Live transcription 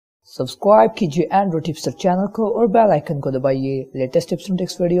Subscribe कीजिए Andrew tipster channel को और बेल आइकन को दबाइए latest tips and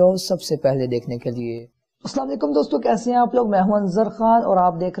tricks videos सबसे पहले देखने के लिए। अस्सलाम वालेकुम दोस्तों, कैसे हैं आप लोग। मैं हूं अंजर खान और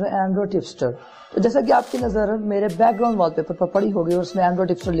आप देख रहे हैं एंड्रो टिप्सटर। तो जैसा कि आपकी नज़र मेरे बैकग्राउंड वॉलपेपर पर पड़ी होगी और उसमें एंड्रो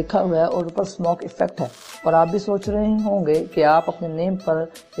टिप्सटर लिखा हुआ है और ऊपर स्मोक इफेक्ट है, और आप भी सोच रहे होंगे कि आप अपने नेम पर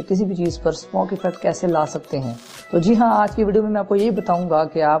या किसी भी चीज़ पर स्मोक इफेक्ट कैसे ला सकते हैं। तो जी हाँ, आज की वीडियो में मैं आपको यही बताऊंगा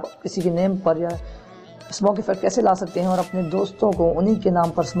कि आप किसी के नेम पर या स्मोक इफेक्ट कैसे ला सकते हैं और अपने दोस्तों को उन्हीं के नाम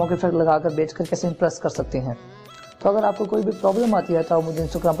पर स्मोक इफेक्ट लगाकर बेचकर कैसे इंप्रेस कर सकते हैं। तो अगर आपको कोई भी प्रॉब्लम आती है तो आप मुझे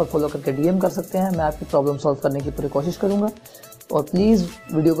इंस्टाग्राम पर फॉलो करके डीएम कर सकते हैं। मैं आपकी प्रॉब्लम सॉल्व करने की पूरी कोशिश करूंगा, और प्लीज़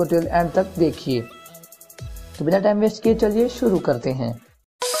वीडियो को टिल एंड तक देखिए। तो बिना टाइम वेस्ट किए चलिए शुरू करते हैं।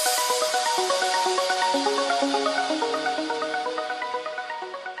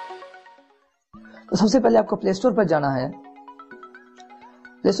 तो सबसे पहले आपको प्ले स्टोर पर जाना है।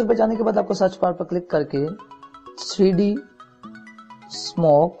 प्ले स्टोर पर जाने के बाद आपको सर्च बार पर क्लिक करके 3D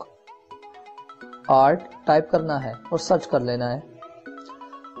स्मोक आर्ट टाइप करना है और सर्च कर लेना है।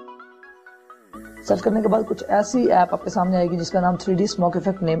 सर्च करने के बाद कुछ ऐसी ऐप आपके सामने आएगी जिसका नाम 3D smoke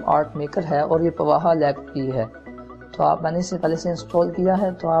effect name art maker है और ये पवाहा लैब की है। तो मैंने इसे पहले से इंस्टॉल किया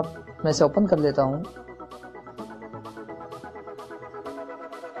है, तो मैं इसे ओपन कर लेता हूँ।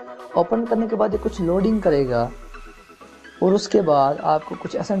 ओपन करने के बाद ये कुछ लोडिंग करेगा और उसके बाद आपको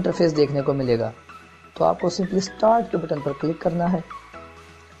कुछ ऐसा इंटरफेस देखने को मिलेगा। तो आपको सिंपली स्टार्ट के बटन पर क्लिक करना है।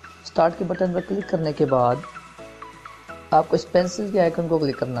 स्टार्ट के बटन पर क्लिक करने के बाद आपको इस पेंसिल के आइकन को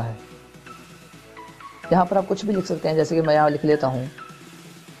क्लिक करना है। यहाँ पर आप कुछ भी लिख सकते हैं, जैसे कि मैं यहाँ लिख लेता हूँ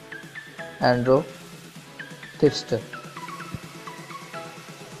एंड्रो टिप्सटर।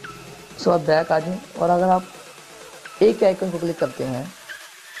 सो आप बैक आ जाएं, और अगर आप एक आइकन को क्लिक करते हैं,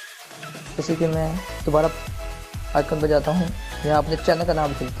 जैसे कि मैं दोबारा आइकन पर जाता हूँ, यहाँ अपने चैनल का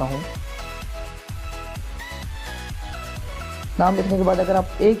नाम लिखता हूँ। नाम लिखने के बाद अगर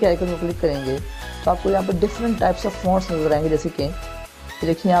आप एक आइकन को क्लिक करेंगे तो आपको यहाँ पर डिफरेंट टाइप्स ऑफ फ़ॉन्ट्स नजर आएंगे। जैसे कि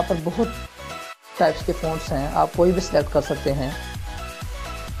देखिए यहाँ पर बहुत टाइप्स के फ़ॉन्ट्स हैं, आप कोई भी सिलेक्ट कर सकते हैं।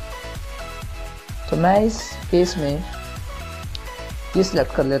 तो मैं इस केस में ये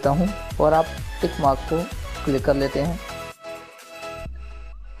सिलेक्ट कर लेता हूँ और आप टिक मार्क को क्लिक कर लेते हैं।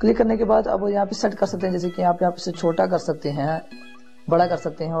 क्लिक करने के बाद अब यहाँ पे सेट कर सकते हैं, जैसे कि आप इसे छोटा कर सकते हैं, बड़ा कर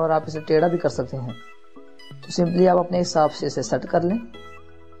सकते हैं, और आप इसे टेढ़ा भी कर सकते हैं। तो सिंपली आप अपने हिसाब से इसे सेट कर लें।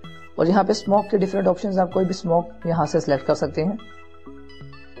 और यहाँ पे स्मोक के डिफरेंट ऑप्शंस, आप कोई भी स्मोक यहाँ से सिलेक्ट कर सकते हैं।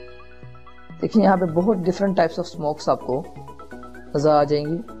 देखिए यहाँ पे बहुत डिफरेंट टाइप्स ऑफ स्मोक्स आपको नजर आ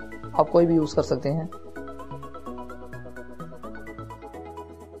जाएंगी, आप कोई भी यूज कर सकते हैं।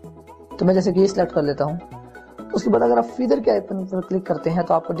 तो मैं जैसे कि ये सिलेक्ट कर लेता हूँ। उसके बाद अगर आप फीदर के आइकन पर क्लिक करते हैं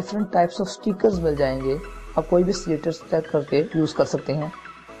तो आपको डिफरेंट टाइप्स ऑफ स्टिकर्स मिल जाएंगे, आप कोई भी स्टिकर सेलेक्ट करके यूज कर सकते हैं।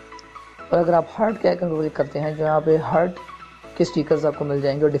 और अगर आप हार्ट के आइकन पर क्लिक करते हैं, जो यहाँ पे हार्ट के स्टिकर्स आपको मिल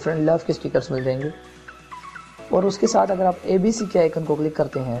जाएंगे और डिफरेंट लव के स्टिकर्स मिल जाएंगे। और उसके साथ अगर आप ABC के आइकन को क्लिक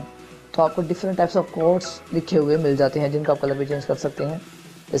करते हैं तो आपको डिफरेंट टाइप्स ऑफ कोड्स लिखे हुए मिल जाते हैं, जिनका आप कलर भी चेंज कर सकते हैं।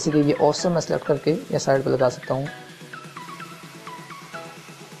 जैसे कि ये ऑसम मैं सेलेक्ट करके या साइड पर लगा सकता हूँ।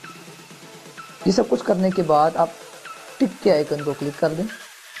 ये सब कुछ करने के बाद आप टिक के आइकन को क्लिक कर दें,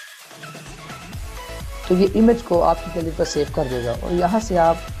 तो ये इमेज को आपकी गैलरी पर सेव कर देगा, और यहाँ से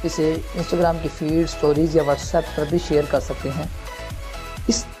आप इसे इंस्टाग्राम की फीड, स्टोरीज या व्हाट्सएप पर भी शेयर कर सकते हैं।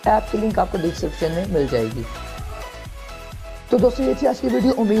 इस ऐप की लिंक आपको डिस्क्रिप्शन में मिल जाएगी। तो दोस्तों, ये थी आज की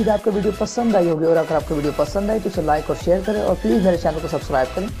वीडियो। उम्मीद है आपको वीडियो पसंद आई होगी, और अगर आपको वीडियो पसंद आई तो इसे लाइक और शेयर करें, और प्लीज़ मेरे चैनल को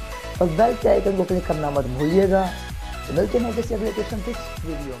सब्सक्राइब करें और बेल के आइकन को क्लिक करना मत भूलिएगा। तो मिलते हैं किसी अगले टिप्स एंड ट्रिक्स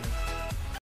वीडियो में।